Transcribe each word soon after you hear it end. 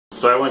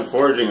So I went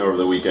foraging over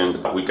the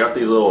weekend. We got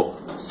these little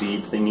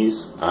seed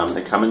thingies.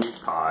 They come in these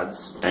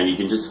pods, and you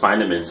can just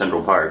find them in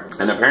Central Park.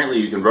 And apparently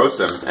you can roast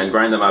them and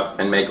grind them up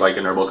and make like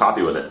an herbal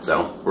coffee with it.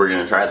 So we're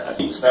gonna try that.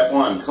 Step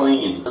one,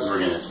 clean. We're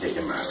gonna take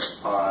them out of the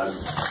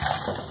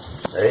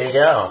pods. There you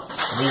go.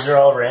 These are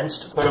all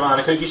rinsed. Put them on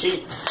a cookie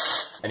sheet.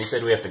 And he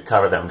said we have to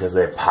cover them because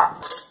they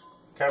pop.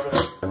 Cover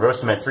them and roast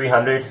them at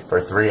 300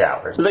 for 3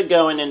 hours. They're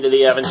going into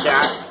the oven,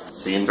 chat.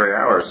 See you in 3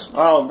 hours.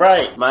 All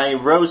right, my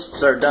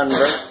roasts are done.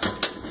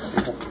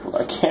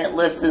 I can't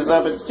lift this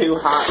up, it's too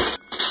hot.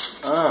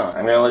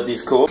 I'm gonna let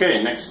these cool.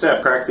 Okay, next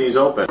step, crack these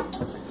open.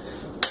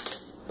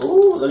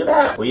 Ooh, look at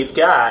that. We've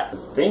got a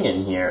thing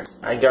in here.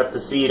 I got the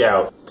seed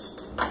out.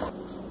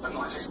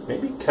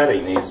 Maybe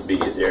cutting needs to be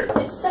easier.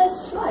 It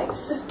says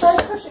slice. Try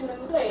crushing the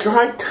blade.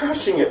 Try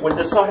crushing it with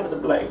the side of the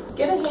blade.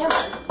 Get a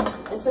hammer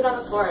and sit on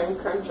the floor and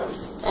crunch them.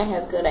 I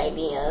have good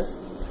ideas.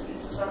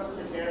 Talk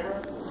to the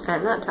camera.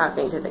 I'm not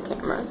talking to the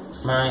camera.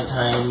 My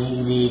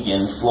tiny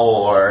vegan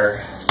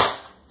floor.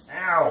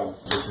 Ow!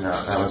 No,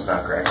 that one's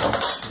not cracking.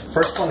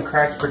 First one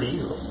cracked pretty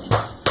easily.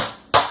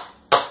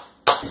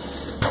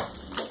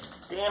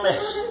 Damn it.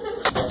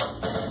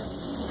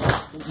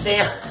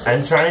 Damn.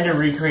 I'm trying to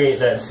recreate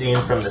that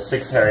scene from the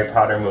 6th Harry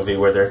Potter movie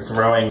where they're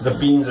throwing the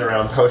beans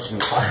around potion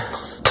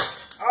glass.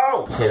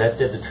 Oh! Okay, that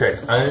did the trick.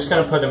 I'm just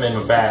gonna put them in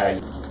a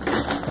bag.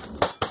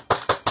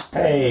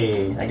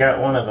 Hey, I got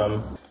one of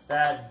them.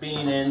 That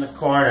bean in the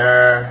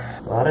corner.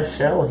 A lot of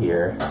shell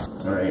here.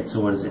 Alright, so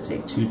what does it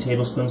take? 2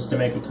 tablespoons to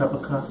make a cup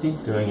of coffee?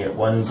 Doing it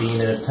 1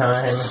 bean at a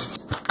time.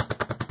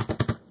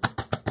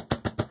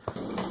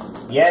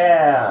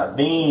 Yeah,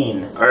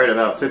 bean. Alright,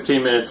 about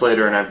 15 minutes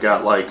later and I've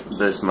got like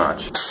this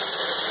much.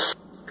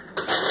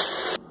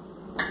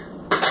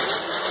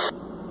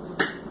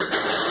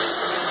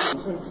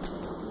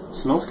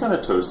 Smells kind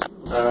of toasty.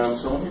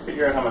 So let me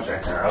figure out how much I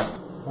have.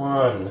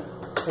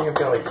 I think I've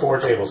got like 4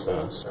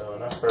 tablespoons, so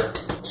enough for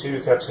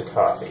 2 cups of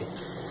coffee.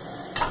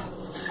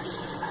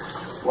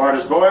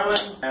 Water's boiling.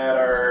 Add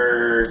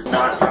our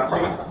not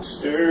coffee.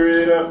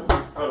 Stir it up.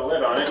 Put a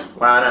lid on it.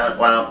 Wow,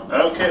 wow.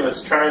 Okay,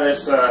 let's try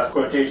this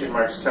quotation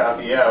marks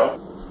coffee out.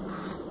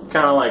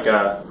 Kind of like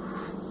a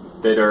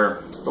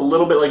bitter, a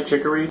little bit like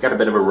chicory. Got a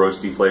bit of a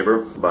roasty flavor,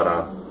 but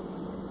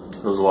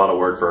it was a lot of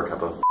work for a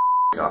cup of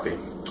coffee.